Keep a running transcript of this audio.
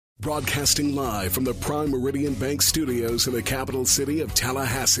Broadcasting live from the Prime Meridian Bank Studios in the capital city of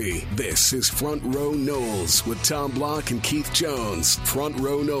Tallahassee, this is Front Row Knowles with Tom Block and Keith Jones. Front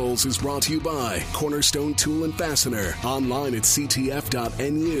Row Knowles is brought to you by Cornerstone Tool and Fastener, online at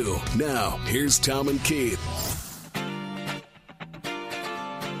ctf.nu. Now, here's Tom and Keith.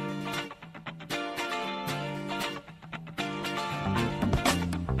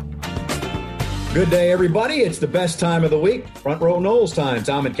 Good day, everybody. It's the best time of the week. Front Row Knowles time.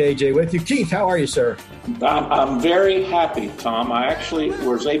 Tom and KJ with you. Keith, how are you, sir? I'm very happy, Tom. I actually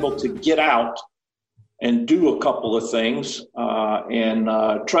was able to get out and do a couple of things. And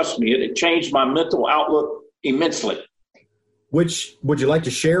trust me, it changed my mental outlook immensely. Which, would you like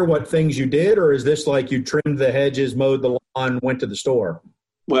to share what things you did, or is this like you trimmed the hedges, mowed the lawn, went to the store?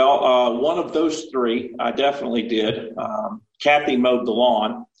 Well, one of those three I definitely did. Kathy mowed the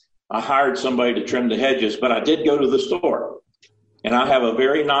lawn. I hired somebody to trim the hedges, but I did go to the store. And I have a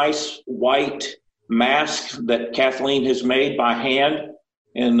very nice white mask that Kathleen has made by hand.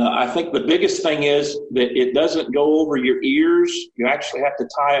 And I think the biggest thing is that it doesn't go over your ears. You actually have to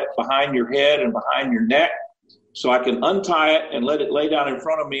tie it behind your head and behind your neck. So I can untie it and let it lay down in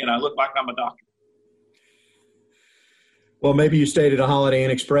front of me, and I look like I'm a doctor. Well, maybe you stayed at a Holiday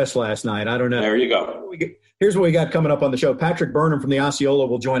Inn Express last night. I don't know. There you go. Here's what we got coming up on the show. Patrick Burnham from the Osceola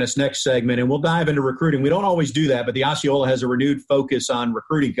will join us next segment, and we'll dive into recruiting. We don't always do that, but the Osceola has a renewed focus on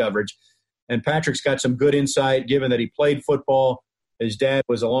recruiting coverage. And Patrick's got some good insight, given that he played football. His dad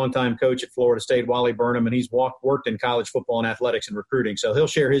was a longtime coach at Florida State, Wally Burnham, and he's worked in college football and athletics and recruiting. So he'll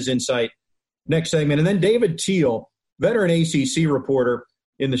share his insight next segment. And then David Teel, veteran ACC reporter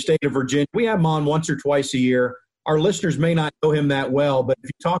in the state of Virginia. We have him on once or twice a year. Our listeners may not know him that well, but if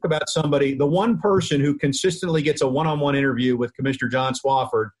you talk about somebody, the one person who consistently gets a one-on-one interview with Commissioner John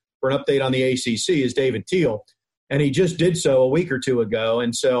Swofford for an update on the ACC is David Teel. And he just did so a week or two ago.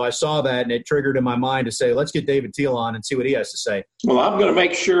 And so I saw that, and it triggered in my mind to say, let's get David Teel on and see what he has to say. Well, I'm going to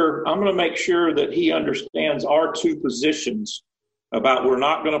make sure that he understands our two positions about we're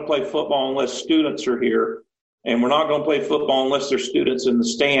not going to play football unless students are here. And we're not going to play football unless there's students in the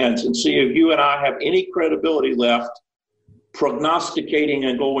stands, and see if you and I have any credibility left prognosticating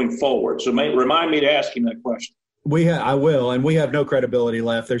and going forward. So remind me to ask him that question. I will, and we have no credibility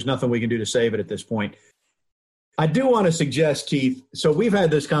left. There's nothing we can do to save it at this point. I do want to suggest, Keith, so we've had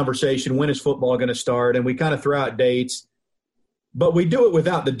this conversation, when is football going to start, and we kind of throw out dates, but we do it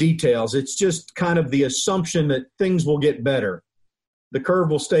without the details. It's just kind of the assumption that things will get better. The curve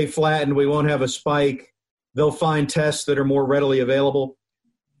will stay flattened. We won't have a spike. They'll find tests that are more readily available.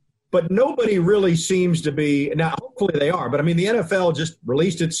 But nobody really seems to be – now, hopefully they are. But, I mean, the NFL just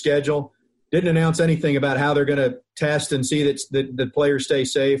released its schedule, didn't announce anything about how they're going to test and see that players stay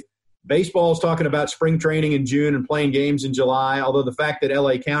safe. Baseball is talking about spring training in June and playing games in July, although the fact that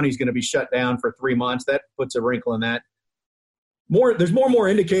L.A. County is going to be shut down for 3 months, that puts a wrinkle in that. There's more and more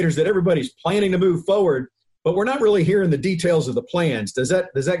indicators that everybody's planning to move forward, but we're not really hearing the details of the plans. Does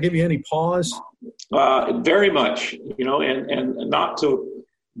that give you any pause? Very much, and not to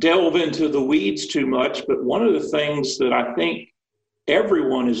delve into the weeds too much, but one of the things that I think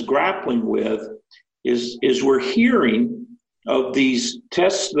everyone is grappling with is we're hearing of these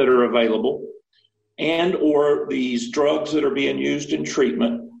tests that are available and or these drugs that are being used in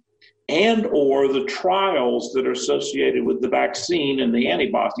treatment and or the trials that are associated with the vaccine and the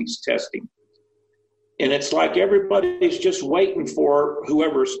antibodies testing. And it's like everybody's just waiting for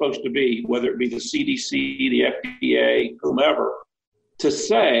whoever is supposed to be, whether it be the CDC, the FDA, whomever, to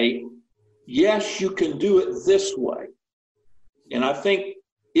say, yes, you can do it this way. And I think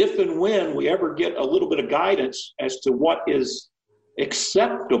if and when we ever get a little bit of guidance as to what is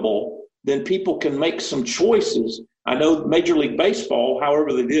acceptable, then people can make some choices. I know Major League Baseball,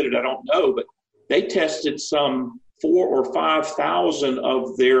 however they did it, I don't know, but they tested some 4,000 or 5,000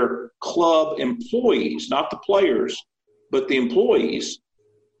 of their club employees, not the players, but the employees.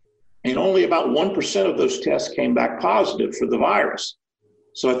 And only about 1% of those tests came back positive for the virus.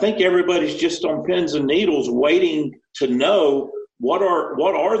 So I think everybody's just on pins and needles waiting to know what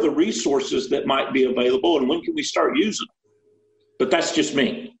are the resources that might be available and when can we start using them. But that's just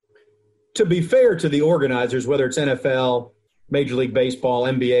me. To be fair to the organizers, whether it's NFL, Major League Baseball,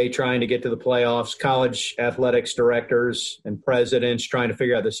 NBA trying to get to the playoffs, college athletics directors and presidents trying to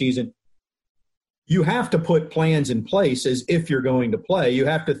figure out the season, you have to put plans in place as if you're going to play. You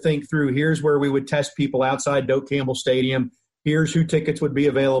have to think through, here's where we would test people outside Doak Campbell Stadium. Here's who tickets would be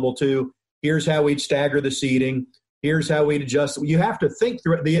available to. Here's how we'd stagger the seating. Here's how we'd adjust. You have to think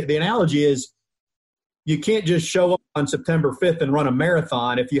through it. The analogy is you can't just show up on September 5th and run a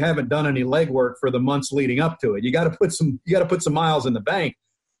marathon if you haven't done any legwork for the months leading up to it. You got to put some miles in the bank.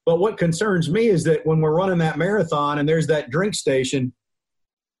 But what concerns me is that when we're running that marathon and there's that drink station,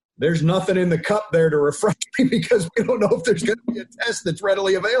 there's nothing in the cup there to refresh me because we don't know if there's going to be a test that's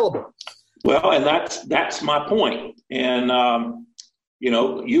readily available. Well, and that's my point. And,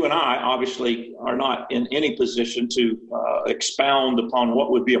 you and I obviously are not in any position to expound upon what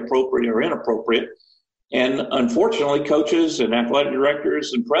would be appropriate or inappropriate. And unfortunately, coaches and athletic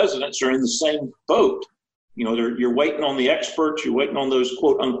directors and presidents are in the same boat. You're waiting on the experts, you're waiting on those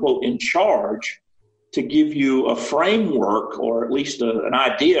quote unquote in charge to give you a framework or at least an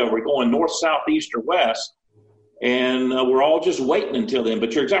idea. We're going north, south, east, or west. And we're all just waiting until then.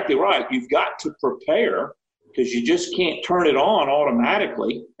 But you're exactly right. You've got to prepare because you just can't turn it on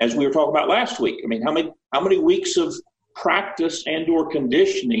automatically, as we were talking about last week. I mean, how many weeks of practice and or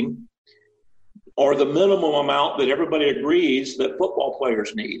conditioning are the minimum amount that everybody agrees that football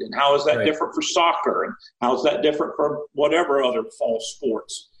players need? And how is that different for soccer? And how is that different for whatever other fall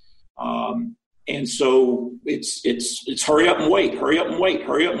sports? And so it's hurry up and wait, hurry up and wait,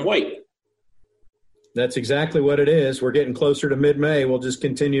 hurry up and wait. That's exactly what it is. We're getting closer to mid-May. We'll just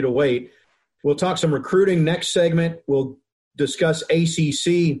continue to wait. We'll talk some recruiting next segment. We'll discuss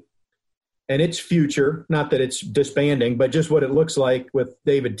ACC and its future, not that it's disbanding, but just what it looks like with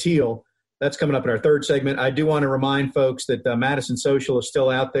David Teel. That's coming up in our third segment. I do want to remind folks that Madison Social is still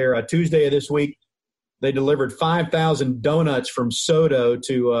out there. Tuesday of this week, they delivered 5,000 donuts from Soto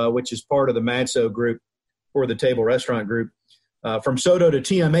to, which is part of the Madso group or the Table Restaurant group, from Soto to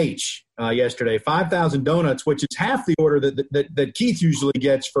TMH yesterday. 5,000 donuts, which is half the order that Keith usually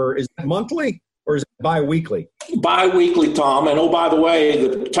gets for, is it monthly or is it bi-weekly? Bi-weekly, Tom. And, oh, by the way,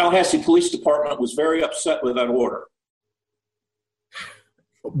 the Tallahassee Police Department was very upset with that order.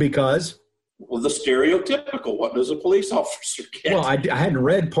 Because? Well, the stereotypical, what does a police officer get? Well, I hadn't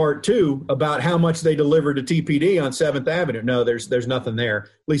read part 2 about how much they delivered to TPD on 7th Avenue. No, there's nothing there, at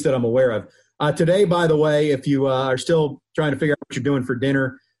least that I'm aware of. Today, by the way, if you are still trying to figure out what you're doing for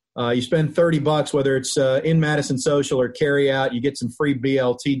dinner, you spend $30, whether it's in Madison Social or carry out, you get some free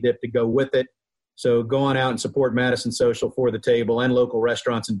BLT dip to go with it. So go on out and support Madison Social for the table and local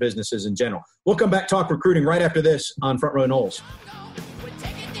restaurants and businesses in general. We'll come back, talk recruiting right after this on Front Row Noles.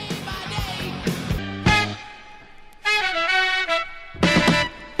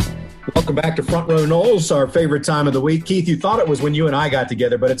 Welcome back to Front Row Noles, our favorite time of the week. Keith, you thought it was when you and I got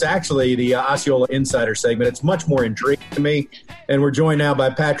together, but it's actually the Osceola Insider segment. It's much more intriguing to me. And we're joined now by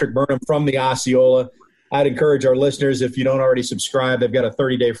Patrick Burnham from the Osceola. I'd encourage our listeners, if you don't already subscribe, they've got a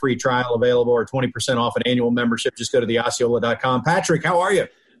 30-day free trial available or 20% off an annual membership. Just go to theosceola.com. Patrick, how are you?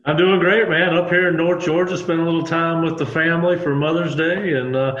 I'm doing great, man. Up here in North Georgia, spending a little time with the family for Mother's Day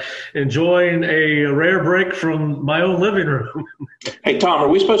and enjoying a rare break from my own living room. Hey, Tom, are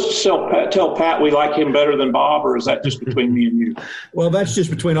we supposed to tell Pat we like him better than Bob, or is that just between me and you? Well, that's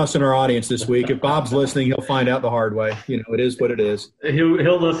just between us and our audience this week. If Bob's listening, he'll find out the hard way. It is what it is.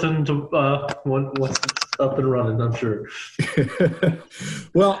 He'll listen to what's up and running, I'm sure.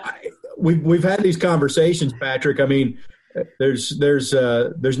 Well, we've had these conversations, Patrick. I mean, there's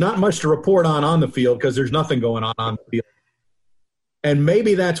not much to report on the field because there's nothing going on the field. And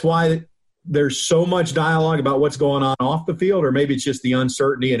maybe that's why there's so much dialogue about what's going on off the field, or maybe it's just the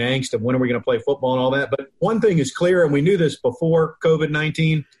uncertainty and angst of when are we going to play football and all that. But one thing is clear, and we knew this before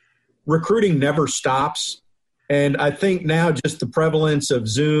COVID-19, recruiting never stops. And I think now just the prevalence of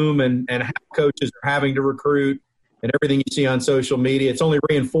Zoom and how coaches are having to recruit and everything you see on social media, it's only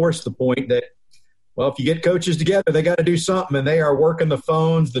reinforced the point that, well, if you get coaches together, they got to do something, and they are working the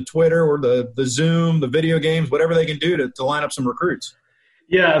phones, the Twitter, or the Zoom, the video games, whatever they can do to line up some recruits.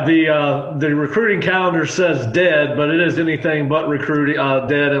 Yeah, the recruiting calendar says dead, but it is anything but recruiting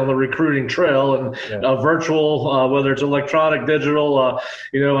dead on the recruiting trail and virtual, whether it's electronic, digital.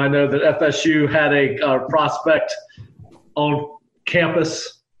 I know that FSU had a prospect on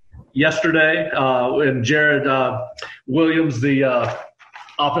campus yesterday, and Jared Williams, the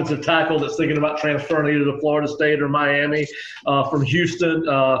offensive tackle that's thinking about transferring either to Florida State or Miami from Houston.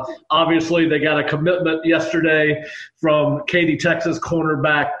 Obviously, they got a commitment yesterday from Katy, Texas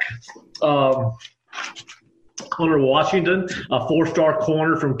cornerback Hunter Washington, a 4-star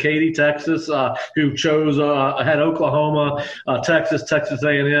corner from Katy, Texas, who had Oklahoma, Texas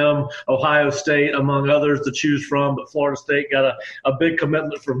A&M, Ohio State, among others to choose from. But Florida State got a big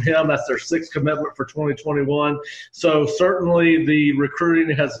commitment from him. That's their 6th commitment for 2021. So certainly the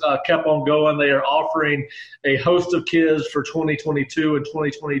recruiting has kept on going. They are offering a host of kids for 2022 and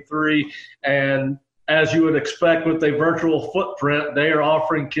 2023. And as you would expect with a virtual footprint, they are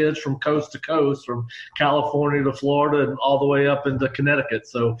offering kids from coast to coast, from California to Florida and all the way up into Connecticut.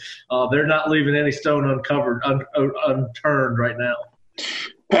 So they're not leaving any stone unturned right now.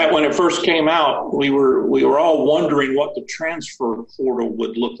 Pat, when it first came out, we were all wondering what the transfer portal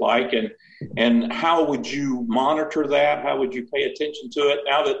would look like, and how would you monitor that? How would you pay attention to it?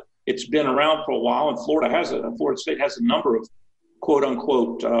 Now that it's been around for a while, and Florida State has a number of quote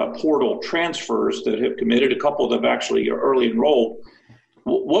unquote portal transfers that have committed. A couple that have actually early enrolled.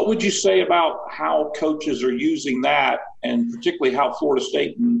 What would you say about how coaches are using that, and particularly how Florida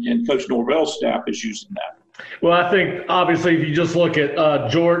State and Coach Norvell's staff is using that? Well, I think obviously if you just look at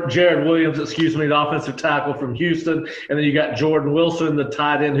Jared Williams, the offensive tackle from Houston, and then you got Jordan Wilson, the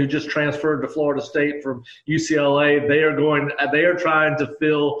tight end who just transferred to Florida State from UCLA. They are trying to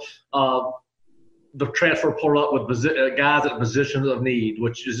fill the transfer portal up with guys at positions of need,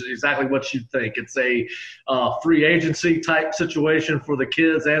 which is exactly what you'd think. It's a free agency type situation for the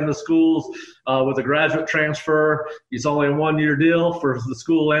kids and the schools with a graduate transfer. It's only a 1-year deal for the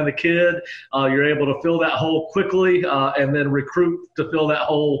school and the kid. You're able to fill that hole quickly and then recruit to fill that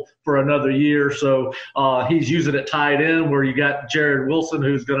hole for another year. So he's using it tight end where you got Jared Wilson,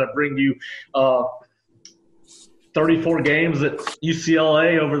 who's going to bring you 34 games at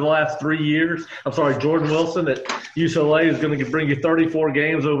UCLA over the last 3 years. Jordan Wilson at UCLA is going to bring you 34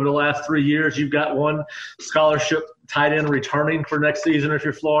 games over the last 3 years. You've got one scholarship tight end returning for next season if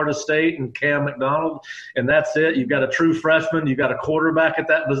you're Florida State, and Cam McDonald, and that's it. You've got a true freshman. You've got a quarterback at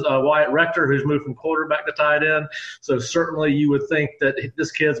that, Wyatt Rector, who's moved from quarterback to tight end. So certainly you would think that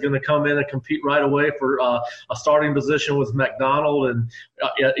this kid's going to come in and compete right away for a starting position with McDonald, and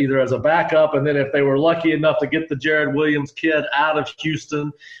either as a backup, and then if they were lucky enough to get the Jared Williams kid out of Houston,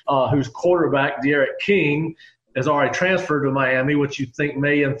 whose quarterback, De'Aaron King, has already transferred to Miami, which you think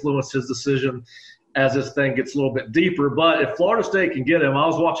may influence his decision as this thing gets a little bit deeper. But if Florida State can get him, I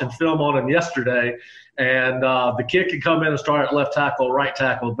was watching film on him yesterday, and the kid can come in and start at left tackle, right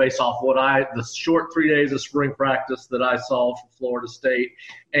tackle, based off the short 3 days of spring practice that I saw from Florida State,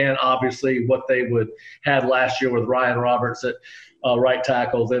 and obviously what they had last year with Ryan Roberts at right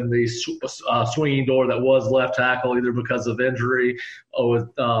tackle, then the swinging door that was left tackle, either because of injury or with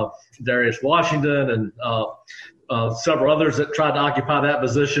Darius Washington and several others that tried to occupy that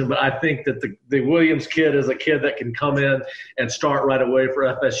position. But I think that the Williams kid is a kid that can come in and start right away for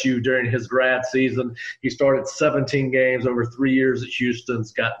FSU during his grad season. He started 17 games over 3 years at Houston.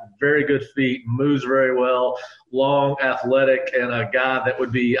 He's got very good feet, moves very well, long, athletic, and a guy that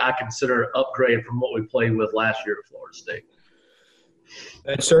would be, I consider, an upgrade from what we played with last year at Florida State.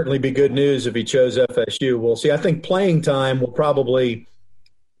 That'd certainly be good news if he chose FSU. We'll see. I think playing time will probably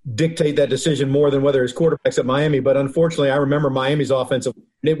dictate that decision more than whether his quarterback's at Miami. But unfortunately, I remember Miami's offensive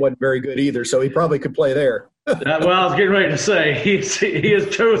 – it wasn't very good either, so he probably could play there. Well, I was getting ready to say he has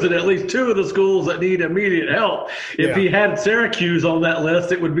chosen at least two of the schools that need immediate help. If he had Syracuse on that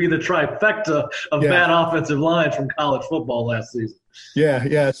list, it would be the trifecta of bad offensive lines from college football last season.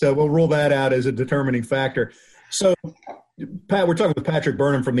 Yeah. So we'll rule that out as a determining factor. So, Pat, we're talking with Patrick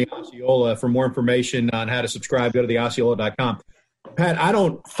Burnham from the Osceola. For more information on how to subscribe, go to theosceola.com. Pat, I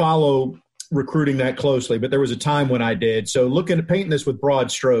don't follow recruiting that closely, but there was a time when I did. So painting this with broad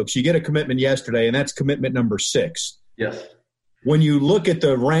strokes, you get a commitment yesterday, and that's commitment number 6. Yes. When you look at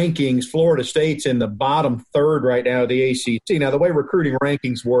the rankings, Florida State's in the bottom third right now of the ACC. Now, the way recruiting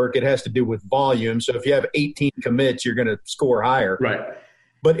rankings work, it has to do with volume. So if you have 18 commits, you're going to score higher. Right.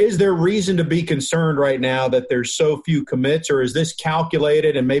 But is there reason to be concerned right now that there's so few commits, or is this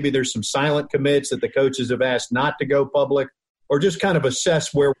calculated and maybe there's some silent commits that the coaches have asked not to go public? Or just kind of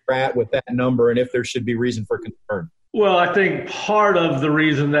assess where we're at with that number and if there should be reason for concern? Well, I think part of the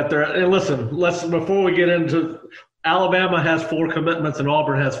reason that and listen, before we get into Alabama has 4 commitments and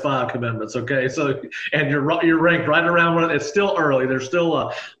Auburn has 5 commitments, okay? So, and you're ranked right around it's still early. There's still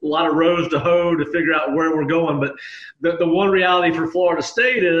a lot of rows to hoe to figure out where we're going. But the one reality for Florida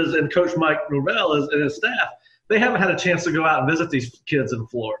State is, and Coach Mike Norvell and his staff, they haven't had a chance to go out and visit these kids in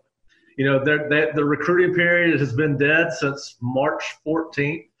Florida. You know, the recruiting period has been dead since March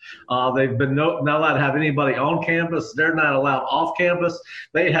 14th. They've been not allowed to have anybody on campus. They're not allowed off campus.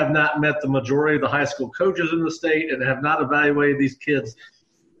 They have not met the majority of the high school coaches in the state and have not evaluated these kids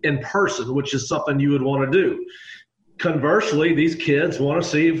in person, which is something you would want to do. Conversely, these kids want to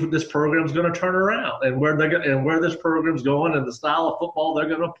see if this program's going to turn around and where this program's going and the style of football they're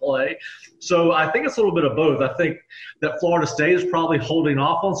going to play. So I think it's a little bit of both. I think that Florida State is probably holding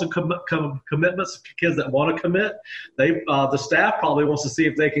off on some commitments, kids that want to commit. The staff probably wants to see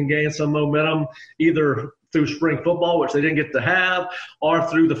if they can gain some momentum either through spring football, which they didn't get to have, or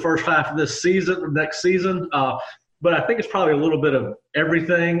through the first half of next season. But I think it's probably a little bit of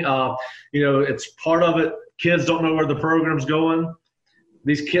everything. It's part of it. Kids don't know where the program's going.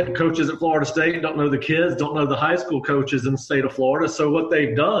 these coaches at Florida State don't know the kids, don't know the high school coaches in the state of Florida. So what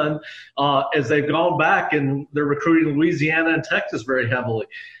they've done is they've gone back and they're recruiting Louisiana and Texas very heavily.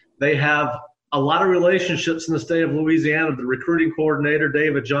 They have a lot of relationships in the state of Louisiana. The recruiting coordinator,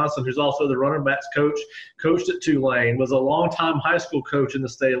 David Johnson, who's also the running backs coach, coached at Tulane, was a longtime high school coach in the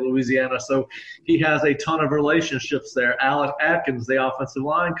state of Louisiana. So he has a ton of relationships there. Alec Atkins, the offensive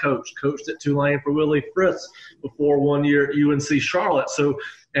line coach, coached at Tulane for Willie Fritz before 1 year at UNC Charlotte. So,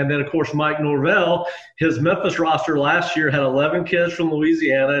 and then, of course, Mike Norvell, his Memphis roster last year had 11 kids from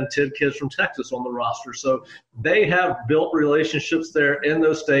Louisiana and 10 kids from Texas on the roster. So they have built relationships there in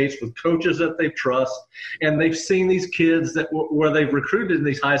those states with coaches that they trust, and they've seen these kids that where they've recruited in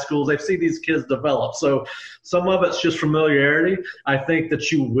these high schools, they've seen these kids develop. So some of it's just familiarity. I think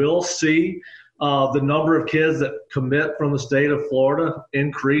that you will see the number of kids that commit from the state of Florida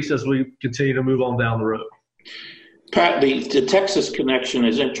increase as we continue to move on down the road. Pat, the Texas connection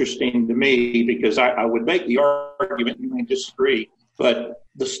is interesting to me because I would make the argument, you may disagree, but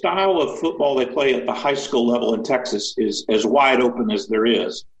the style of football they play at the high school level in Texas is as wide open as there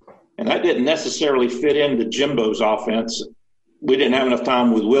is. And that didn't necessarily fit into Jimbo's offense. We didn't have enough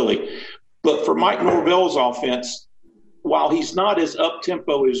time with Willie. But for Mike Norvell's offense, while he's not as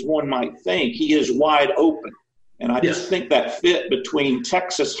up-tempo as one might think, he is wide open. And I just think that fit between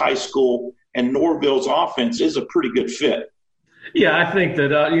Texas high school and Norvell's offense is a pretty good fit. Yeah, I think that,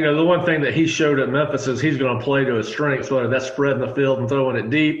 the one thing that he showed at Memphis is he's going to play to his strengths, whether that's spreading the field and throwing it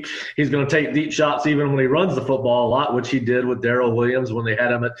deep. He's going to take deep shots even when he runs the football a lot, which he did with Darrell Williams when they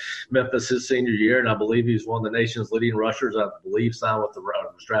had him at Memphis his senior year. And I believe he's one of the nation's leading rushers, I believe, signed with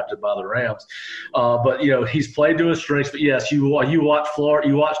was drafted by the Rams. But he's played to his strengths. But, yes, you watch Florida,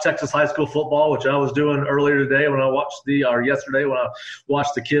 you watch Texas high school football, which I was doing earlier today yesterday when I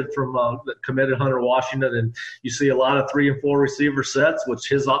watched the kid from that committed Hunter Washington. And you see a lot of 3 and 4 receiver sets, which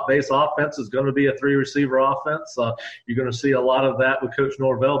his base offense is going to be a 3-receiver offense. You're going to see a lot of that with Coach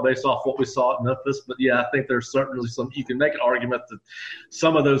Norvell based off what we saw at Memphis. But, yeah, I think there's certainly you can make an argument that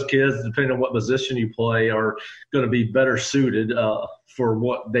some of those kids, depending on what position you play, are going to be better suited for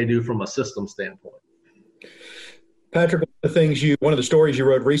what they do from a system standpoint. Patrick, one of the stories you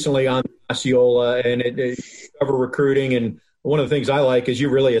wrote recently on Osceola and it cover recruiting, and one of the things I like is you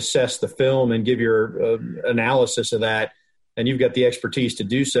really assess the film and give your analysis of that. And you've got the expertise to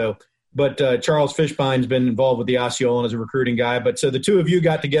do so. But Charles Fishbine's been involved with the Osceola as a recruiting guy. But so the two of you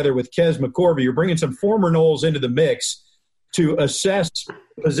got together with Kes McCorvey. You're bringing some former Noles into the mix to assess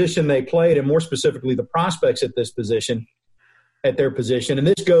the position they played, and more specifically the prospects at their position. And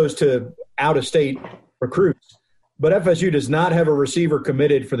this goes to out-of-state recruits. But FSU does not have a receiver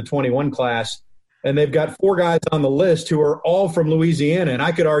committed for the 21 class, and they've got 4 guys on the list who are all from Louisiana. And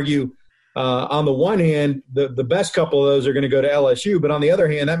I could argue – on the one hand, the best couple of those are going to go to LSU, but on the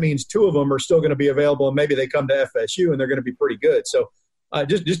other hand, that means 2 of them are still going to be available, and maybe they come to FSU and they're going to be pretty good. So, what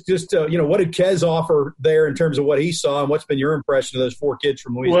did Kes offer there in terms of what he saw, and what's been your impression of those 4 kids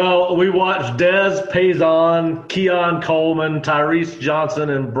from Louisiana? Well, we watched Dez Payson, Keon Coleman, Tyrese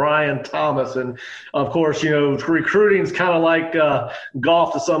Johnson, and Brian Thomas, and of course, recruiting is kind of like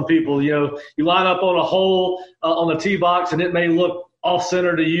golf to some people. You line up on a hole on the tee box, and it may look off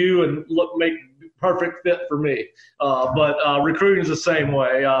center to you and make perfect fit for me. But recruiting is the same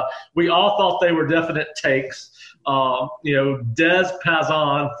way. We all thought they were definite takes. Dez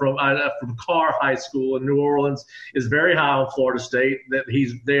Payson from Carr High School in New Orleans is very high on Florida State.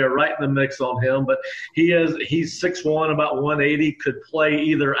 They are right in the mix on him, but he's 6'1", about 180, could play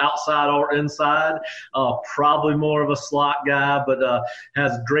either outside or inside. Probably more of a slot guy, but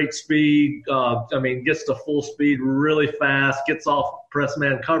has great speed. Gets to full speed really fast, gets off press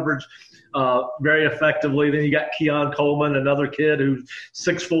man coverage very effectively. Then you got Keon Coleman, another kid who's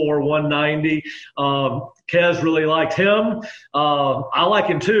 6'4", 190. Kes really liked him. I like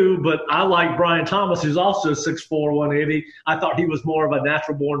him too, but I like Brian Thomas, who's also 6'4", 180. I thought he was more of a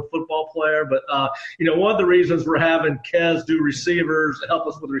natural-born football player. But, one of the reasons we're having Kes do receivers, help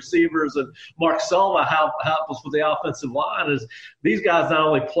us with receivers, and Mark Selma help us with the offensive line is these guys not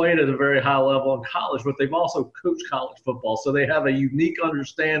only played at a very high level in college, but they've also coached college football. So they have a unique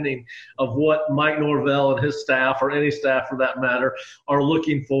understanding of what Mike Norvell and his staff, or any staff for that matter, are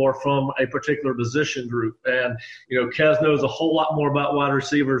looking for from a particular position group. And, Kes knows a whole lot more about wide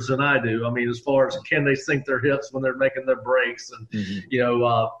receivers than I do. As far as can they sink their hips when they're making their breaks. And,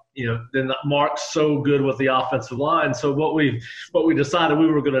 then Mark's so good with the offensive line. So what we decided we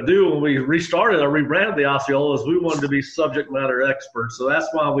were going to do when we restarted or rebranded the Osceola is we wanted to be subject matter experts. So that's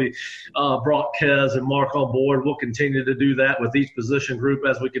why we brought Kez and Mark on board. We'll continue to do that with each position group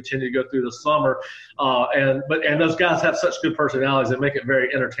as we continue to go through the summer. And those guys have such good personalities that make it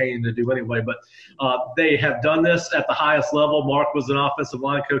very entertaining to do anyway. But they have done this at the highest level. Mark was an offensive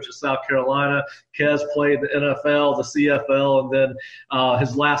line coach at South Carolina. Kez played the NFL, the CFL, and then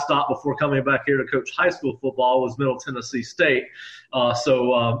his last stop before coming back here to coach high school football was Middle Tennessee State.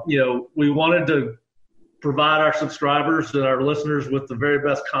 So we wanted to provide our subscribers and our listeners with the very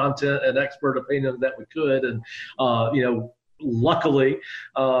best content and expert opinion that we could. And, luckily,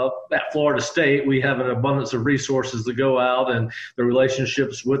 at Florida State, we have an abundance of resources to go out and the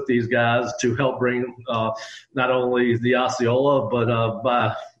relationships with these guys to help bring not only the Osceola, but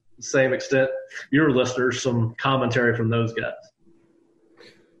by the same extent, your listeners, some commentary from those guys.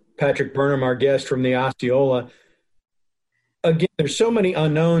 Patrick Burnham, our guest from the Osceola. Again, there's so many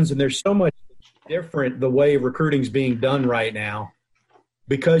unknowns and there's so much different the way recruiting's being done right now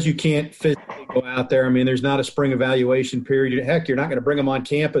because you can't physically go out there. I mean, there's not a spring evaluation period. Heck, you're not going to bring them on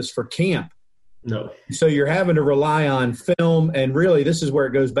campus for camp. No. So you're having to rely on film, and really this is where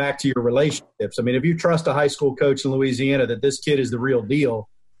it goes back to your relationships. I mean, if you trust a high school coach in Louisiana that this kid is the real deal,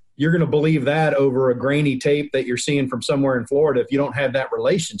 you're going to believe that over a grainy tape that you're seeing from somewhere in Florida if you don't have that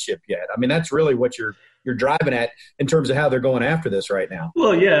relationship yet. I mean, that's really what you're driving at in terms of how they're going after this right now.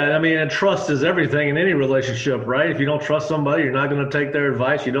 Well, yeah, I mean, and trust is everything in any relationship, right? If you don't trust somebody, you're not going to take their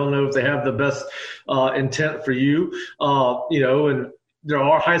advice. You don't know if they have the best intent for you, and there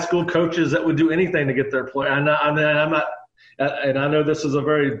are high school coaches that would do anything to get their player. I'm not. And I know this is a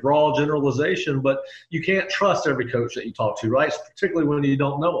very broad generalization, but you can't trust every coach that you talk to, right? Particularly when you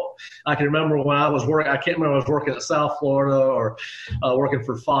don't know them. I can remember when I was working at South Florida or working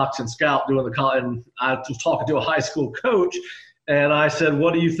for Fox and Scout doing and I was talking to a high school coach, and I said,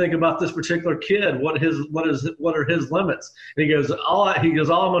 "What do you think about this particular kid? What are his limits?" And he goes, "All I'm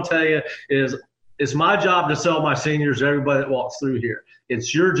going to tell you is it's my job to sell my seniors to everybody that walks through here.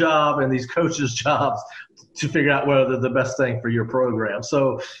 It's your job and these coaches' jobs to figure out whether they're the best thing for your program."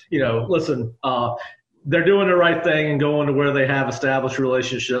 So, listen, they're doing the right thing and going to where they have established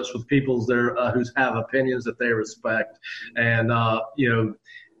relationships with people who have opinions that they respect. And,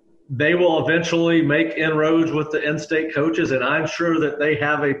 they will eventually make inroads with the in-state coaches, and I'm sure that they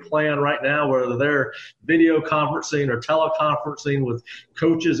have a plan right now whether they're video conferencing or teleconferencing with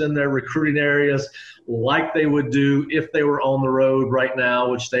coaches in their recruiting areas like they would do if they were on the road right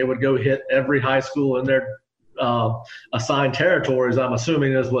now, which they would go hit every high school in their assigned territories. I'm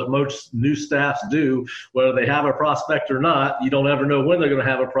assuming is what most new staffs do, whether they have a prospect or not. You don't ever know when they're going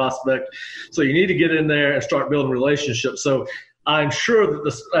to have a prospect. So you need to get in there and start building relationships. So I'm sure that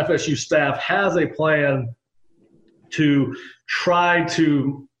the FSU staff has a plan to try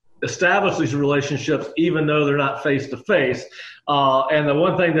to establish these relationships, even though they're not face-to-face. And the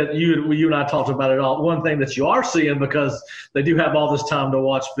one thing that you and I talked about it all, one thing that you are seeing, because they do have all this time to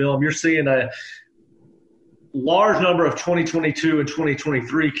watch film, you're seeing a large number of 2022 and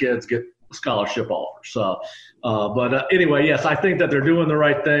 2023 kids get scholarship offers. Anyway, yes, I think that they're doing the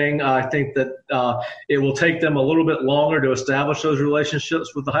right thing. I think that it will take them a little bit longer to establish those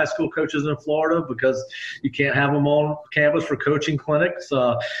relationships with the high school coaches in Florida because you can't have them on campus for coaching clinics.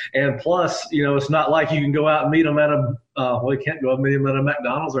 And plus, it's not like you can go out and meet them at you can't go out and meet them at a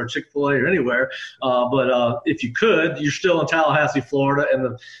McDonald's or a Chick-fil-A or anywhere. But if you could, you're still in Tallahassee, Florida, and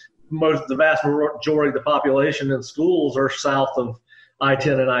the vast majority of the population in schools are south of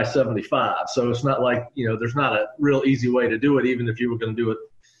I-10 and I-75. So it's not like, there's not a real easy way to do it, even if you were going to do it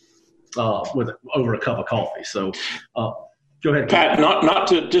over a cup of coffee. So go ahead. Pat, not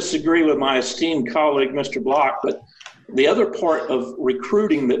to disagree with my esteemed colleague, Mr. Block, but the other part of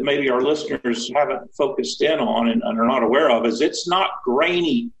recruiting that maybe our listeners haven't focused in on and are not aware of is it's not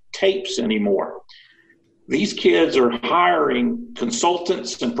grainy tapes anymore. These kids are hiring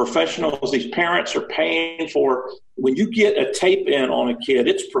consultants and professionals. These parents are paying for. When you get a tape in on a kid,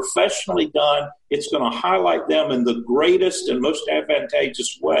 it's professionally done. It's going to highlight them in the greatest and most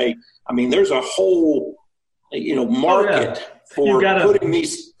advantageous way. I mean, there's a whole, market for putting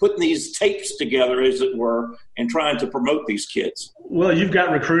these tapes together, as it were, and trying to promote these kids. Well, you've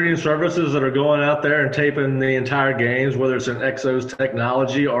got recruiting services that are going out there and taping the entire games, whether it's an Exos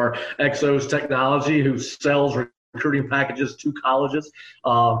Technology or Exos Technology, who sells recruiting packages to colleges,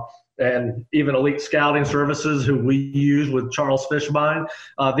 and even Elite Scouting Services, who we use with Charles Fishbein.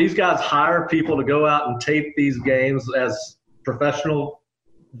 These guys hire people to go out and tape these games as professional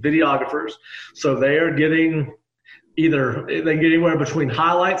videographers. So they are getting either they can get anywhere between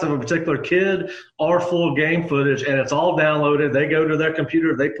highlights of a particular kid or full game footage, and it's all downloaded. They go to their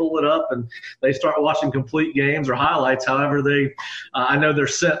computer, they pull it up, and they start watching complete games or highlights. However, I know they're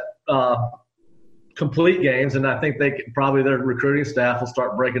set complete games, and I think probably their recruiting staff will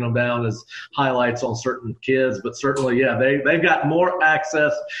start breaking them down as highlights on certain kids. But certainly, yeah, they've got more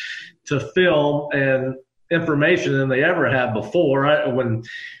access to film and information than they ever had before.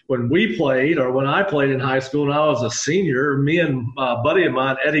 When we played, or when I played in high school and I was a senior, me and a buddy of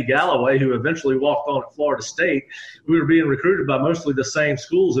mine, Eddie Galloway, who eventually walked on at Florida State, we were being recruited by mostly the same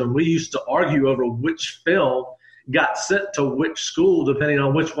schools, and we used to argue over which film got sent to which school depending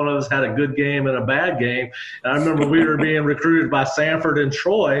on which one of us had a good game and a bad game. And I remember we were being recruited by Sanford and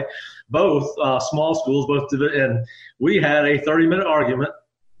Troy, both small schools, and we had a 30-minute argument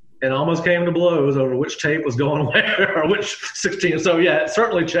and almost came to blows over which tape was going where or which 16. So, yeah, it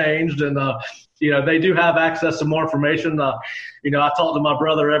certainly changed. And, they do have access to more information. I talk to my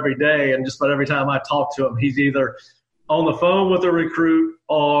brother every day, and just about every time I talk to him, he's either on the phone with a recruit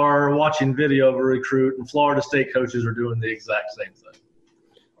or watching video of a recruit, and Florida State coaches are doing the exact same thing.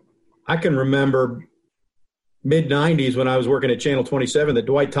 I can remember mid-'90s when I was working at Channel 27 that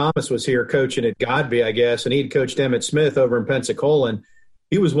Dwight Thomas was here coaching at Godby, I guess, and he'd coached Emmett Smith over in Pensacola. And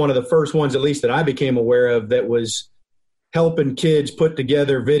he was one of the first ones, at least that I became aware of, that was helping kids put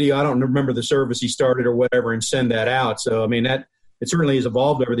together video. I don't remember the service he started or whatever, and send that out. So, I mean, it certainly has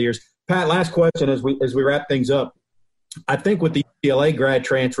evolved over the years. Pat, last question as we wrap things up. I think with the UCLA grad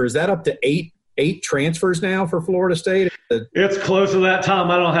transfer, is that up to eight transfers now for Florida State? It's close to that, Tom.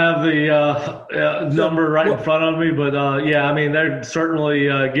 I don't have the number right in front of me, but they're certainly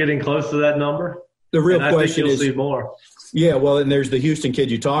getting close to that number. The real question I think you'll is, see more. Yeah, well, and there's the Houston kid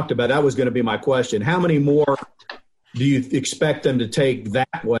you talked about. That was going to be my question. How many more do you expect them to take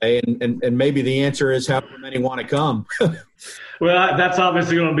that way? And maybe the answer is however many want to come. Well, that's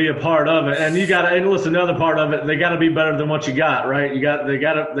obviously going to be a part of it. And listen, another part of it, they got to be better than what you got, right? They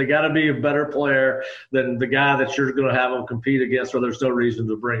got to be a better player than the guy that you're going to have them compete against, or there's no reason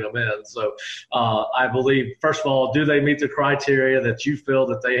to bring them in. So I believe, first of all, do they meet the criteria that you feel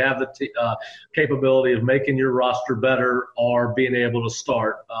that they have the capability of making your roster better or being able to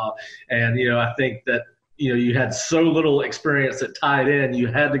start? I think that, you had so little experience at tight end, you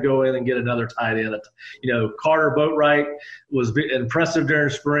had to go in and get another tight end. Carter Boatwright was impressive during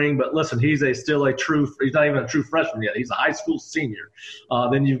spring, but listen, he's not even a true freshman yet. He's a high school senior.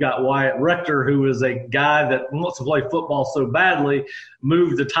 Then you've got Wyatt Rector, who is a guy that wants to play football so badly,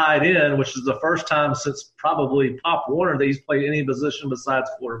 moved to tight end, which is the first time since probably Pop Warner that he's played any position besides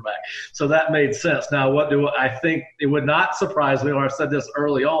quarterback. So that made sense. Now, I think it would not surprise me, or I said this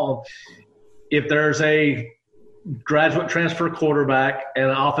early on, if there's a graduate transfer quarterback and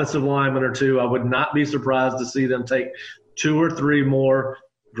an offensive lineman or two, I would not be surprised to see them take 2 or 3 more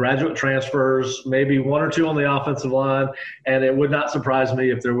graduate transfers, maybe 1 or 2 on the offensive line, and it would not surprise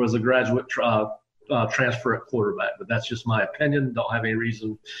me if there was a graduate transfer at quarterback. But that's just my opinion. Don't have any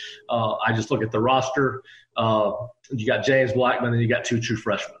reason. I just look at the roster. You got James Blackman and you got 2 true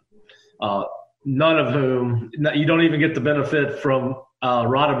freshmen, none of whom you don't even get the benefit from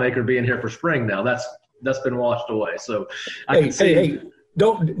Rodemaker being here for spring now. That's been washed away. So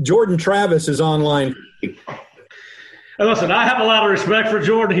Jordan Travis is online. And listen, I have a lot of respect for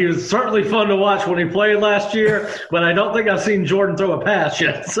Jordan. He was certainly fun to watch when he played last year, but I don't think I've seen Jordan throw a pass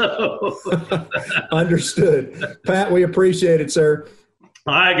yet. So Understood. Pat, we appreciate it, sir.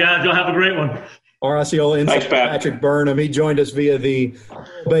 All right, guys, you'll have a great one. RICO insider Patrick Burnham. He joined us via the Earl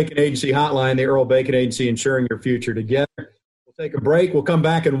Bacon Agency hotline, the Earl Bacon Agency, ensuring your future together. We'll take a break. We'll come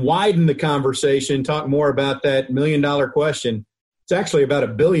back and widen the conversation, talk more about that $1 million question. It's actually about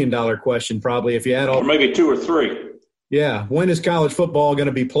 $1 billion question, probably, if you add all. Or maybe 2 or 3. Yeah. When is college football going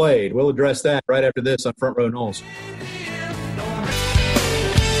to be played? We'll address that right after this on Front Row Noles.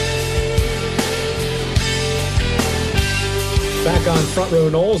 Back on Front Row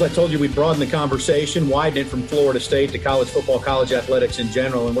Noles, I told you we'd broaden the conversation, widen it from Florida State to college football, college athletics in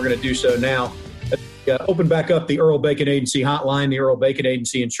general, and we're going to do so now. Open back up the Earl Bacon Agency hotline, the Earl Bacon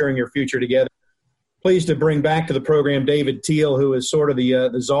Agency, ensuring your future together. Pleased to bring back to the program David Teal, who is sort of the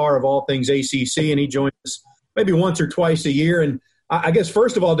czar of all things ACC, and he joins us maybe once or twice a year. And I guess,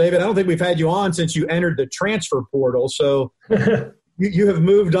 first of all, David, I don't think we've had you on since you entered the transfer portal, so you have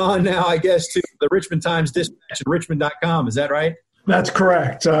moved on now, I guess, to the Richmond Times-Dispatch and Richmond.com. Is that right? That's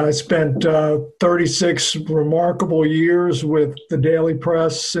correct. I spent 36 remarkable years with the Daily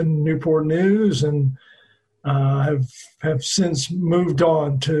Press and Newport News, and have since moved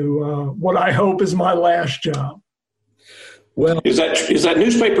on to what I hope is my last job. Well, is that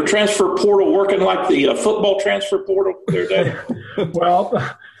newspaper transfer portal working like the football transfer portal there, Dave?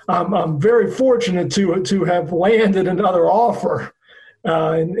 Well, I'm very fortunate to have landed another offer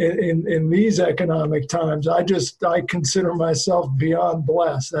in these economic times. I consider myself beyond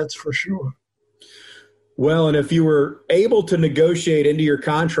blessed. That's for sure. Well, and if you were able to negotiate into your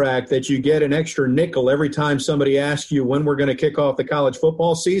contract that you get an extra nickel every time somebody asks you when we're going to kick off the college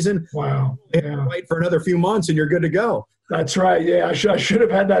football season, wow, yeah. Wait for another few months and you're good to go. That's right. Yeah, I should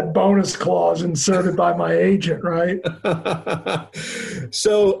have had that bonus clause inserted by my agent, right?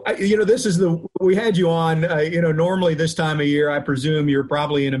 So, we had you on, normally this time of year, I presume you're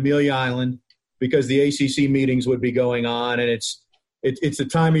probably in Amelia Island because the ACC meetings would be going on. And it's the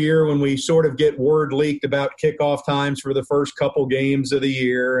time of year when we sort of get word leaked about kickoff times for the first couple games of the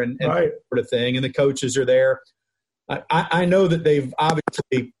year and right. That sort of thing. And the coaches are there. I know that they've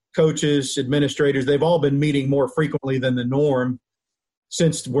obviously – coaches, administrators, they've all been meeting more frequently than the norm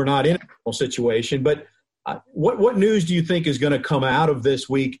since we're not in a normal situation. But what news do you think is going to come out of this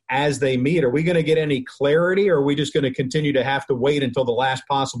week as they meet? Are we going to get any clarity, or are we just going to continue to have to wait until the last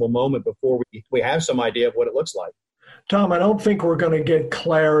possible moment before we have some idea of what it looks like? Tom, I don't think we're going to get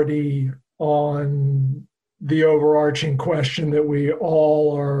clarity on the overarching question that we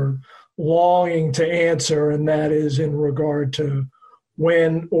all are longing to answer, and that is in regard to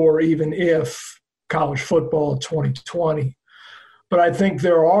when or even if college football 2020. But I think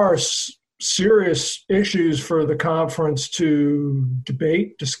there are serious issues for the conference to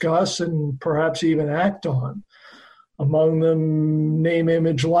debate, discuss, and perhaps even act on. Among them, name,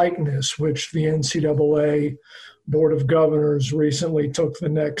 image, likeness, which the NCAA Board of Governors recently took the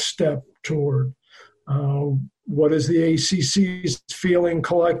next step toward. What is the ACC's feeling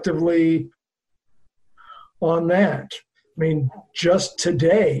collectively on that? I mean, just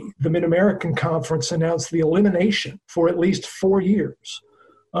today, the Mid-American Conference announced the elimination for at least 4 years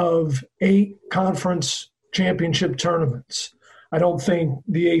of 8 conference championship tournaments. I don't think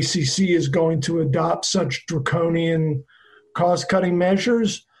the ACC is going to adopt such draconian cost-cutting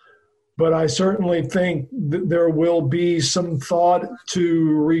measures, but I certainly think that there will be some thought to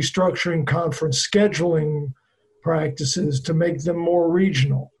restructuring conference scheduling practices to make them more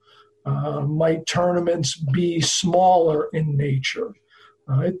regional. Might tournaments be smaller in nature?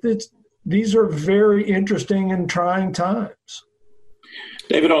 These are very interesting and trying times.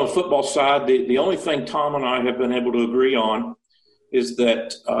 David, on the football side, the only thing Tom and I have been able to agree on is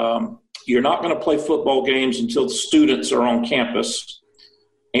that you're not going to play football games until the students are on campus,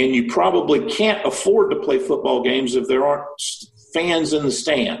 and you probably can't afford to play football games if there aren't fans in the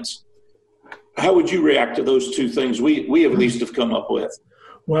stands. How would you react to those two things we at least have come up with?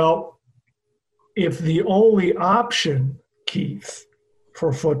 Well, if the only option, Keith,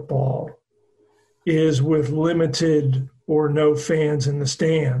 for football is with limited or no fans in the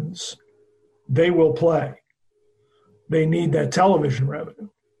stands, they will play. They need that television revenue.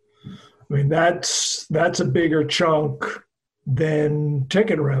 I mean, that's a bigger chunk than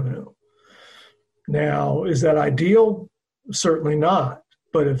ticket revenue. Now, is that ideal? Certainly not.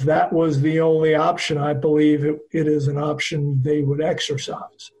 But if that was the only option, I believe it is an option they would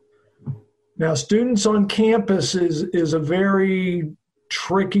exercise. Now, students on campus is a very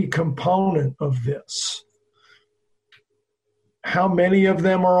tricky component of this. How many of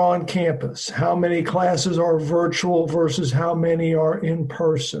them are on campus? How many classes are virtual versus how many are in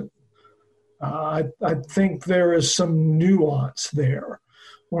person? I think there is some nuance there.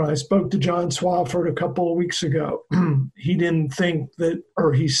 When I spoke to John Swafford a couple of weeks ago, he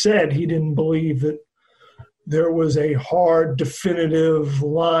said he didn't believe that there was a hard, definitive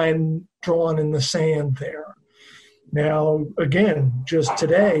line drawn in the sand there. Now, again, just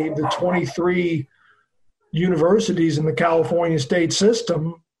today, the 23 universities in the California state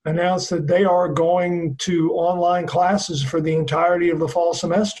system announced that they are going to online classes for the entirety of the fall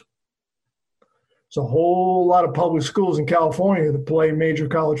semester. There's a whole lot of public schools in California that play major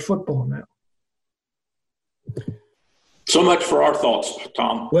college football now. So much for our thoughts,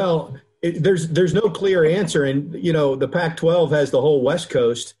 Tom. Well, there's no clear answer. And, the Pac-12 has the whole West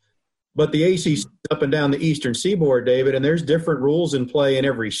Coast, but the ACC is up and down the Eastern Seaboard, David, and there's different rules in play in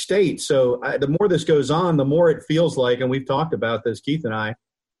every state. So the more this goes on, the more it feels like, and we've talked about this, Keith and I,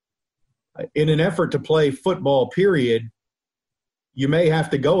 in an effort to play football, period, you may have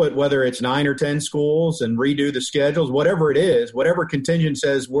to go at whether it's 9 or 10 schools and redo the schedules, whatever it is, whatever contingent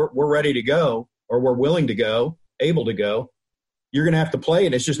says we're ready to go or we're willing to go, able to go, you're going to have to play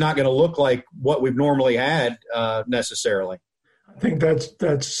it. It's just not going to look like what we've normally had necessarily. I think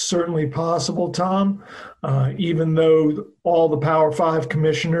that's certainly possible, Tom, even though all the Power 5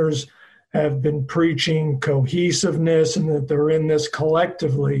 commissioners have been preaching cohesiveness and that they're in this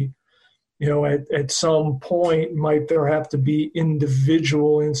collectively, at some point, might there have to be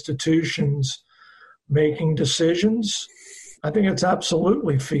individual institutions making decisions? I think it's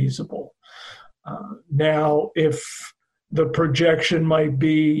absolutely feasible. Now, if the projection might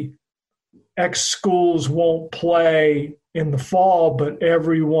be X schools won't play in the fall, but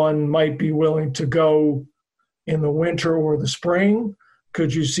everyone might be willing to go in the winter or the spring,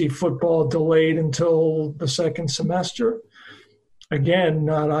 could you see football delayed until the second semester? Again,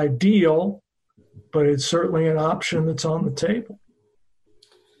 not ideal, but it's certainly an option that's on the table.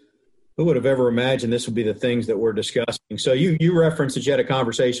 Who would have ever imagined this would be the things that we're discussing? So you referenced that you had a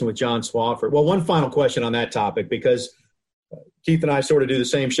conversation with John Swofford. Well, one final question on that topic, because Keith and I sort of do the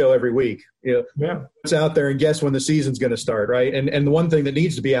same show every week. It's out there and guess when the season's going to start, right? And the one thing that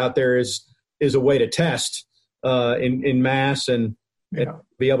needs to be out there is a way to test in mass and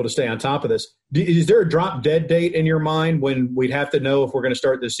be able to stay on top of this. Is there a drop dead date in your mind when we'd have to know if we're going to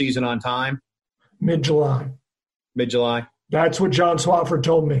start this season on time? Mid-July. Mid-July? That's what John Swofford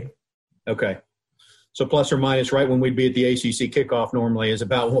told me. Okay. So plus or minus right when we'd be at the ACC kickoff normally is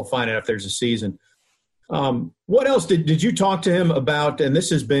about we'll find out if there's a season. What else did you talk to him about? And this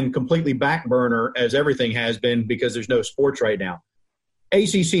has been completely back burner, as everything has been, because there's no sports right now.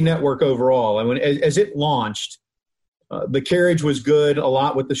 ACC Network overall, I mean, as it launched, the carriage was good a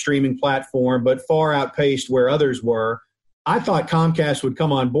lot with the streaming platform, but far outpaced where others were. I thought Comcast would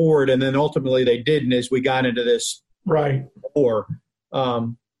come on board, and then ultimately they didn't as we got into this war.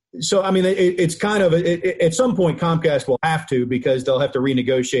 So, I mean, it's kind of at some point Comcast will have to, because they'll have to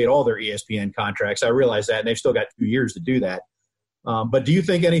renegotiate all their ESPN contracts. I realize that, and they've still got 2 years to do that. But do you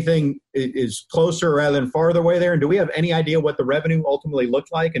think anything is closer rather than farther away there? And do we have any idea what the revenue ultimately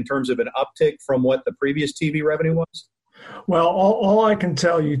looked like in terms of an uptick from what the previous TV revenue was? Well, all I can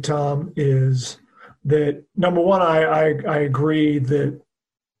tell you, Tom, is that, number one, I agree that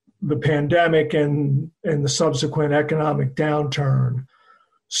the pandemic and the subsequent economic downturn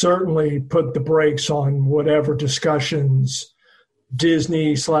certainly put the brakes on whatever discussions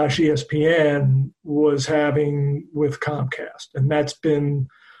Disney/ESPN was having with Comcast. And that's been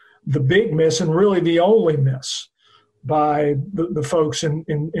the big miss, and really the only miss by the folks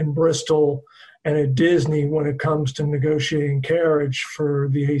in Bristol and at Disney when it comes to negotiating carriage for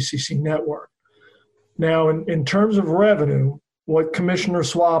the ACC network. Now, in terms of revenue, what Commissioner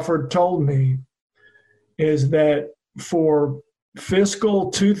Swofford told me is that for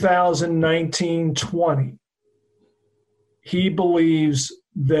fiscal 2019-20, he believes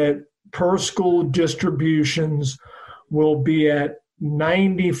that per school distributions will be at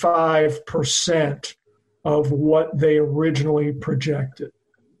 95% of what they originally projected.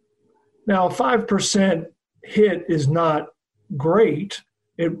 Now, a 5% hit is not great.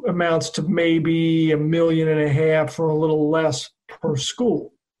 It amounts to maybe $1.5 million or a little less per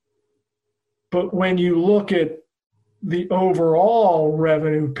school. But when you look at the overall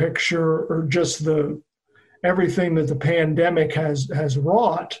revenue picture, or just everything that the pandemic has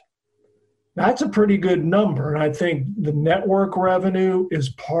wrought, that's a pretty good number. And I think the network revenue is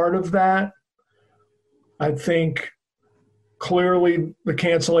part of that. I think clearly the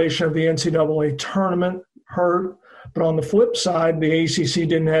cancellation of the NCAA tournament hurt. But on the flip side, the ACC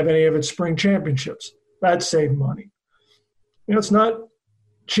didn't have any of its spring championships. That saved money. It's not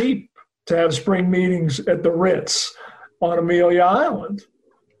cheap to have spring meetings at the Ritz on Amelia Island.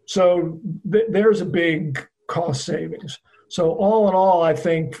 So there's a big cost savings. So all in all, I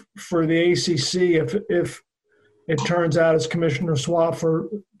think for the ACC, if it turns out as Commissioner Swofford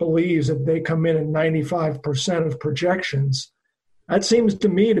believes that they come in at 95% of projections, that seems to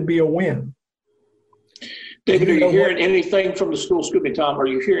me to be a win. David, are you hearing anything from the schools? Excuse me, Tom. Are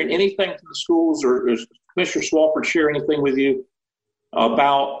you hearing anything from the schools, or does Commissioner Swofford share anything with you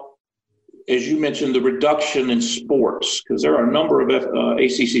about, as you mentioned, the reduction in sports? Because there are a number of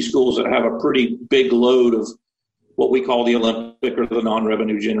ACC schools that have a pretty big load of what we call the Olympic or the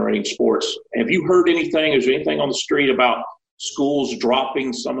non-revenue generating sports. Have you heard anything? Is there anything on the street about schools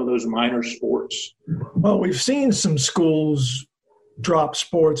dropping some of those minor sports? Well, we've seen some schools drop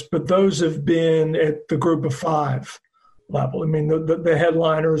sports, but those have been at the group of five level. I mean, the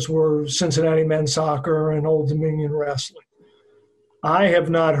headliners were Cincinnati men's soccer and Old Dominion wrestling. I have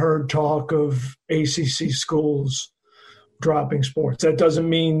not heard talk of ACC schools dropping sports. That doesn't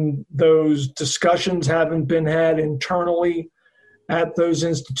mean those discussions haven't been had internally at those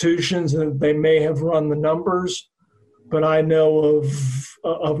institutions, and they may have run the numbers, but I know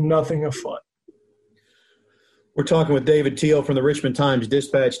of nothing afoot. We're talking with David Teal from the Richmond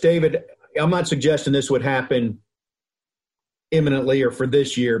Times-Dispatch. David, I'm not suggesting this would happen imminently or for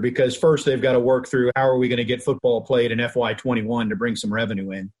this year, because first they've got to work through how are we going to get football played in FY21 to bring some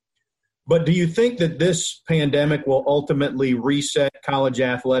revenue in. But do you think that this pandemic will ultimately reset college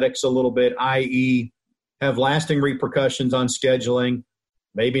athletics a little bit, i.e. have lasting repercussions on scheduling,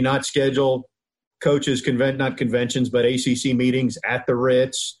 maybe not schedule coaches, not conventions, but ACC meetings at the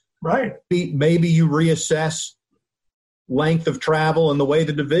Ritz? Right. Maybe you reassess length of travel and the way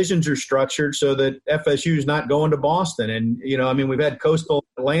the divisions are structured so that FSU is not going to Boston. And, we've had Coastal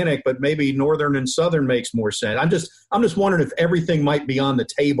Atlantic, but maybe Northern and Southern makes more sense. I'm just wondering if everything might be on the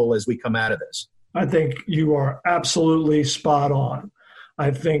table as we come out of this. I think you are absolutely spot on.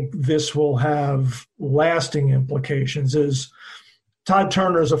 I think this will have lasting implications. As Todd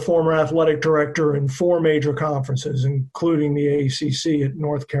Turner is a former athletic director in 4 major conferences, including the ACC at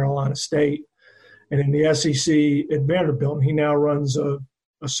North Carolina State and in the SEC at Vanderbilt. He now runs a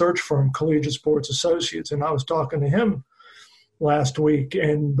search firm, Collegiate Sports Associates, and I was talking to him last week,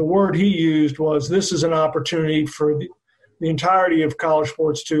 and the word he used was this is an opportunity for the entirety of college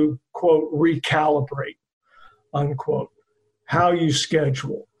sports to, quote, recalibrate, unquote, how you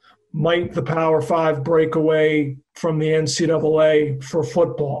schedule. Might the Power Five break away from the NCAA for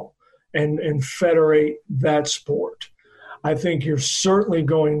football and federate that sport? I think you're certainly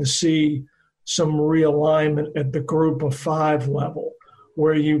going to see some realignment at the group of 5 level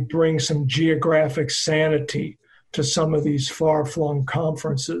where you bring some geographic sanity to some of these far-flung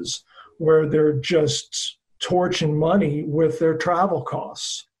conferences where they're just torching money with their travel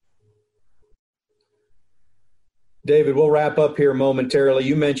costs. David, we'll wrap up here momentarily.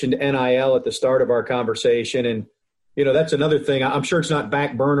 You mentioned NIL at the start of our conversation, and that's another thing. I'm sure it's not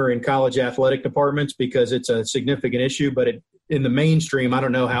back burner in college athletic departments because it's a significant issue, but in the mainstream, I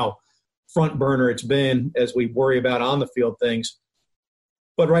don't know how front burner it's been as we worry about on the field things.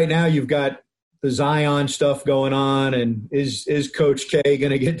 But right now you've got the Zion stuff going on, and is Coach K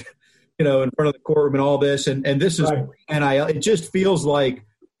going to get, in front of the courtroom and all this, and this is right. NIL. It just feels like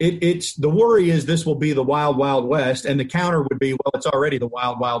it's the worry is this will be the wild, wild west, and the counter would be, well, it's already the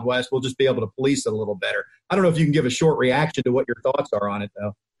wild, wild west. We'll just be able to police it a little better. I don't know if you can give a short reaction to what your thoughts are on it,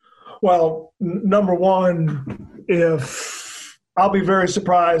 though. Well, number one, I'll be very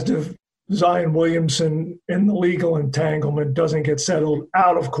surprised if Zion Williamson in the legal entanglement doesn't get settled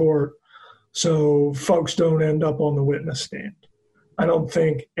out of court so folks don't end up on the witness stand. I don't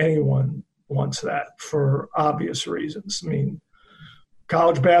think anyone wants that for obvious reasons. I mean,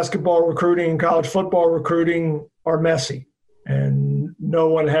 college basketball recruiting and college football recruiting are messy, and no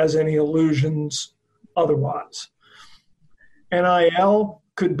one has any illusions otherwise. NIL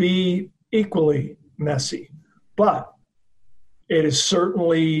could be equally messy, but it is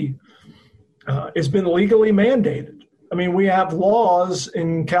certainly it's been legally mandated. I mean, we have laws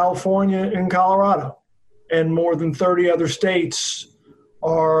in California and Colorado, and more than 30 other states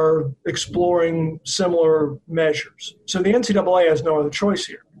are exploring similar measures. So the NCAA has no other choice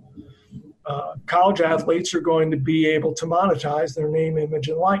here. College athletes are going to be able to monetize their name, image,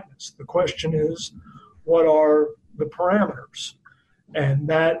 and likeness. The question is, what are the parameters? And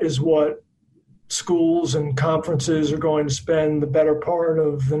that is what schools and conferences are going to spend the better part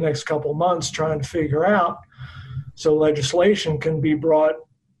of the next couple of months trying to figure out, so legislation can be brought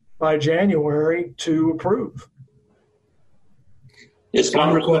by January to approve. Is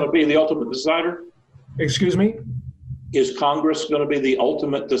Congress going to be the ultimate decider? Excuse me? Is Congress going to be the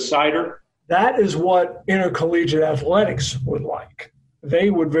ultimate decider? That is what intercollegiate athletics would like. They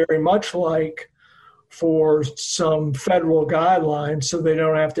would very much like for some federal guidelines so they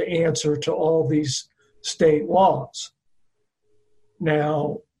don't have to answer to all these state laws.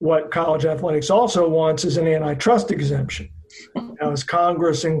 Now, what college athletics also wants is an antitrust exemption. Now, is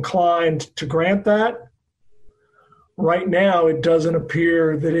Congress inclined to grant that? Right now, it doesn't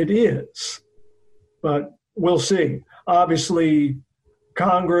appear that it is, but we'll see. Obviously,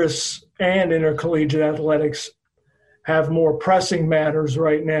 Congress and intercollegiate athletics have more pressing matters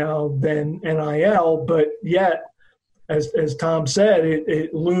right now than NIL, but yet, as Tom said,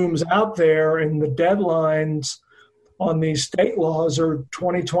 it looms out there, and the deadlines on these state laws are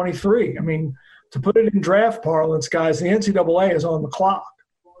 2023. I mean, to put it in draft parlance, guys, the NCAA is on the clock.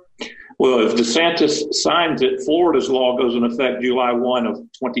 Well, if DeSantis signs it, Florida's law goes in effect July 1 of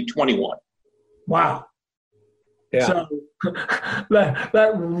 2021. Wow. Yeah. So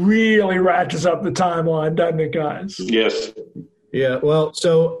that really ratchets up the timeline, doesn't it, guys? Yes. Yeah. Well,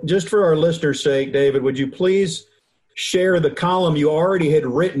 so just for our listeners' sake, David, would you please share the column you already had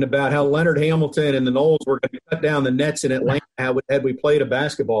written about how Leonard Hamilton and the Noles were going to cut down the nets in Atlanta had we played a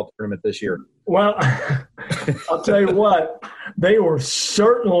basketball tournament this year? Well, I'll tell you what, they were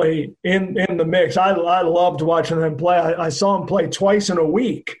certainly in the mix. I loved watching them play. I saw them play twice in a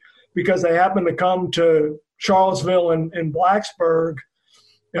week because they happened to come to Charlottesville and Blacksburg,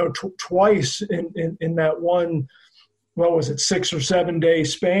 twice in that one, 6 or 7 day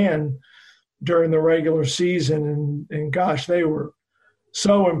span during the regular season. And gosh, they were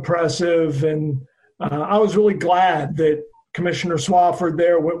so impressive. And I was really glad that Commissioner Swafford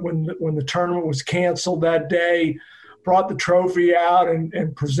there, when the tournament was canceled that day, brought the trophy out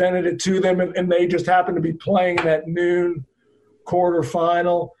and presented it to them, and they just happened to be playing that noon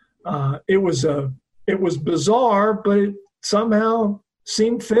quarterfinal. It was bizarre, but it somehow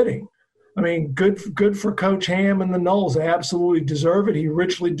seemed fitting. I mean, good for Coach Ham and the Noles. They absolutely deserve it. He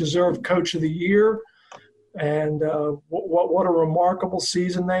richly deserved Coach of the Year, and what a remarkable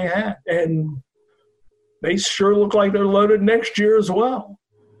season they had. And they sure look like they're loaded next year as well.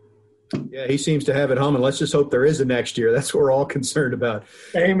 Yeah, he seems to have it humming. Let's just hope there is a next year. That's what we're all concerned about.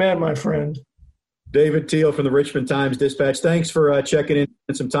 Amen, my friend. David Teal from the Richmond Times-Dispatch. Thanks for checking in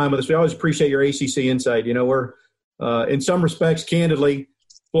and some time with us. We always appreciate your ACC insight. We're in some respects, candidly,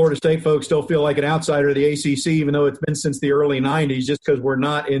 Florida State folks still feel like an outsider of the ACC, even though it's been since the early 90s, just because we're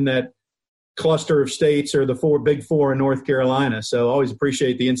not in that cluster of states or the Big Four in North Carolina. So always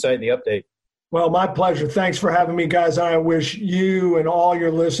appreciate the insight and the update. Well, my pleasure. Thanks for having me, guys. I wish you and all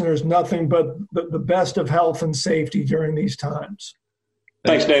your listeners nothing but the best of health and safety during these times.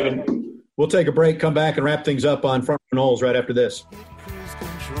 Thanks, David. We'll take a break, come back, and wrap things up on Front Row Noles right after this. Cruise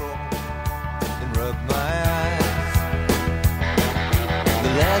control and rub my eyes.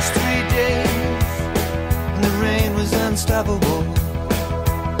 The last 3 days, the rain was unstoppable.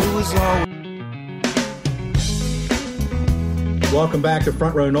 It was all. Welcome back to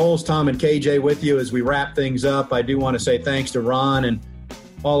Front Row Noles. Tom and KJ with you as we wrap things up. I do want to say thanks to Ron and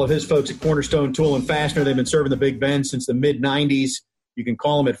all of his folks at Cornerstone Tool and Fastener. They've been serving the Big Bend since the mid-'90s. You can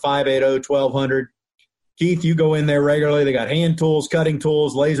call them at 580-1200. Keith, you go in there regularly. They got hand tools, cutting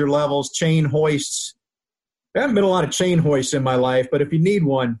tools, laser levels, chain hoists. There haven't been a lot of chain hoists in my life, but if you need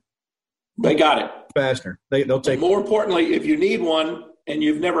one, they got it. Fastener. They'll take it. More importantly, if you need one and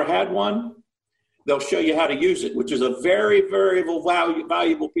you've never had one, they'll show you how to use it, which is a very, very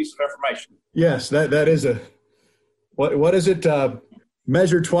valuable piece of information. Yes, that is a – what is it?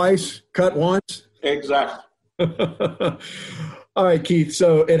 Measure twice, cut once? Exactly. All right, Keith.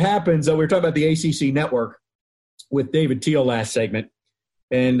 So it happens. We were talking about the ACC network with David Teal last segment.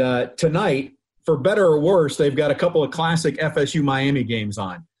 And tonight, for better or worse, they've got a couple of classic FSU Miami games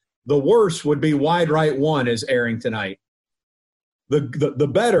on. The worst would be Wide Right 1 is airing tonight. The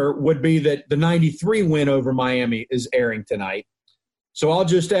better would be that the 93 win over Miami is airing tonight. So I'll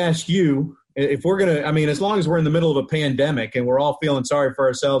just ask you, if we're going to – as long as we're in the middle of a pandemic and we're all feeling sorry for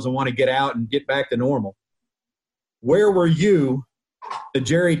ourselves and want to get out and get back to normal, where were you the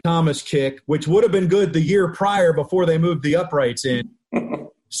Jerry Thomas kick, which would have been good the year prior before they moved the uprights in,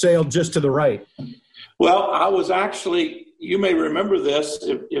 sailed just to the right? Well, I was actually – you may remember this.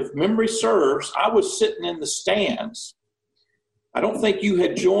 If memory serves, I was sitting in the stands. I don't think you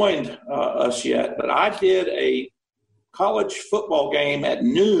had joined us yet, but I did a college football game at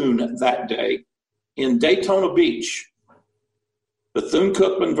noon that day in Daytona Beach,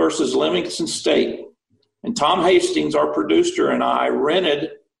 Bethune-Cookman versus Livingston State. And Tom Hastings, our producer, and I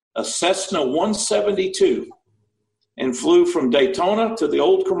rented a Cessna 172 and flew from Daytona to the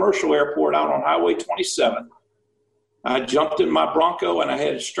old commercial airport out on Highway 27. I jumped in my Bronco and I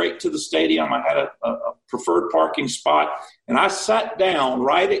headed straight to the stadium. I had a preferred parking spot, and I sat down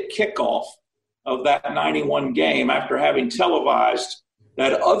right at kickoff of that 91 game after having televised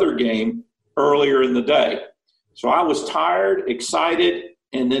that other game earlier in the day. So I was tired, excited,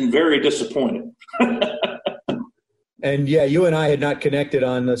 and then very disappointed. And, yeah, you and I had not connected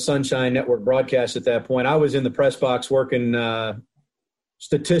on the Sunshine Network broadcast at that point. I was in the press box working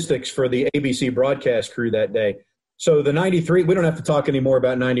statistics for the ABC broadcast crew that day. So the 93, we don't have to talk anymore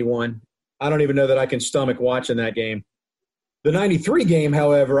about 91. I don't even know that I can stomach watching that game. The 93 game,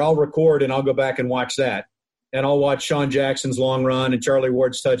 however, I'll record and I'll go back and watch that. And I'll watch Sean Jackson's long run and Charlie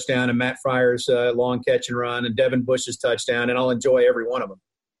Ward's touchdown and Matt Fryer's long catch and run and Devin Bush's touchdown, and I'll enjoy every one of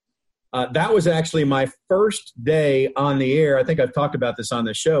them. That was actually my first day on the air. I think I've talked about this on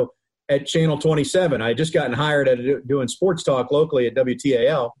the show at Channel 27. I had just gotten hired at doing sports talk locally at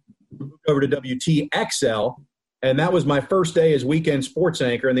WTAL, moved over to WTXL. And that was my first day as weekend sports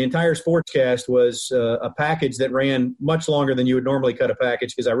anchor, and the entire sportscast was a package that ran much longer than you would normally cut a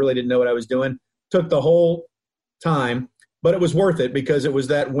package because I really didn't know what I was doing. Took the whole time, but it was worth it because it was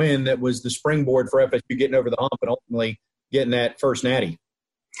that win that was the springboard for FSU getting over the hump and ultimately getting that first natty.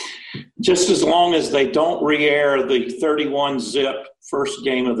 Just as long as they don't re-air the 31-zip first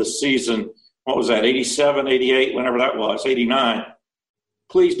game of the season. What was that, 87, 88, whenever that was, 89.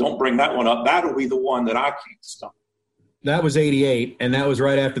 Please don't bring that one up. That'll be the one that I can't stop. That was 88, and that was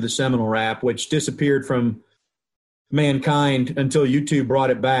right after the Seminole Rap, which disappeared from mankind until YouTube brought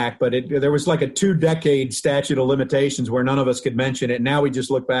it back. But there was like a 2-decade statute of limitations where none of us could mention it. Now we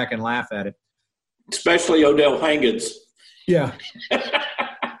just look back and laugh at it. Especially Odell Hankins. Yeah.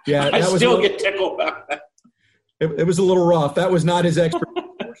 Yeah, I still get tickled about that. It was a little rough. That was not his expertise.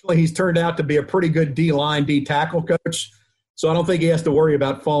 Fortunately, he's turned out to be a pretty good D-line, D-tackle coach. So I don't think he has to worry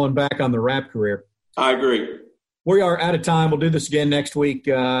about falling back on the rap career. I agree. We are out of time. We'll do this again next week.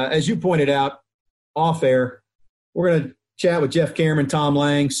 As you pointed out, off air, we're going to chat with Jeff Cameron, Tom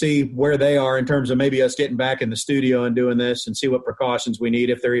Lang, see where they are in terms of maybe us getting back in the studio and doing this and see what precautions we need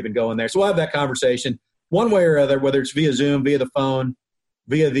if they're even going there. So we'll have that conversation one way or other, whether it's via Zoom, via the phone,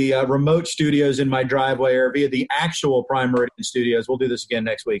 via the remote studios in my driveway, or via the actual Prime Meridian studios. We'll do this again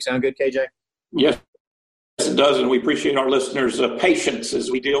next week. Sound good, KJ? Yes, it does, and we appreciate our listeners' patience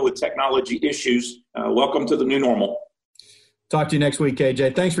as we deal with technology issues. Welcome to the new normal. Talk to you next week,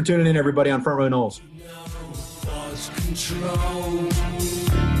 KJ. Thanks for tuning in, everybody, on Front Row Noles. Control.